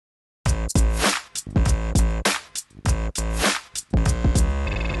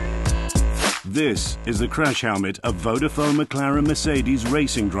This is the crash helmet of Vodafone McLaren Mercedes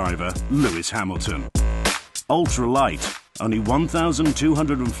racing driver Lewis Hamilton. Ultra light, only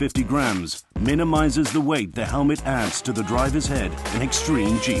 1,250 grams, minimizes the weight the helmet adds to the driver's head in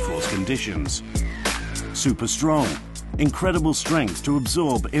extreme G-force conditions. Super strong, incredible strength to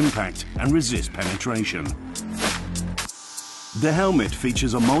absorb impact and resist penetration. The helmet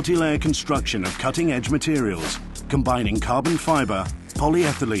features a multi-layer construction of cutting-edge materials, combining carbon fiber,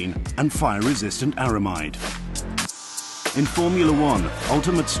 polyethylene and fire-resistant aramide. In Formula One,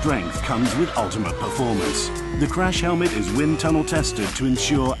 ultimate strength comes with ultimate performance. The crash helmet is wind tunnel tested to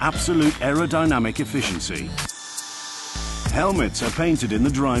ensure absolute aerodynamic efficiency. Helmets are painted in the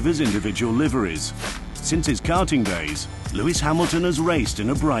driver's individual liveries. Since his karting days, Lewis Hamilton has raced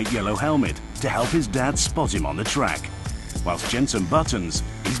in a bright yellow helmet to help his dad spot him on the track, whilst Jensen Buttons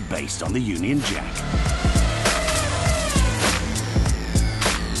is based on the Union Jack.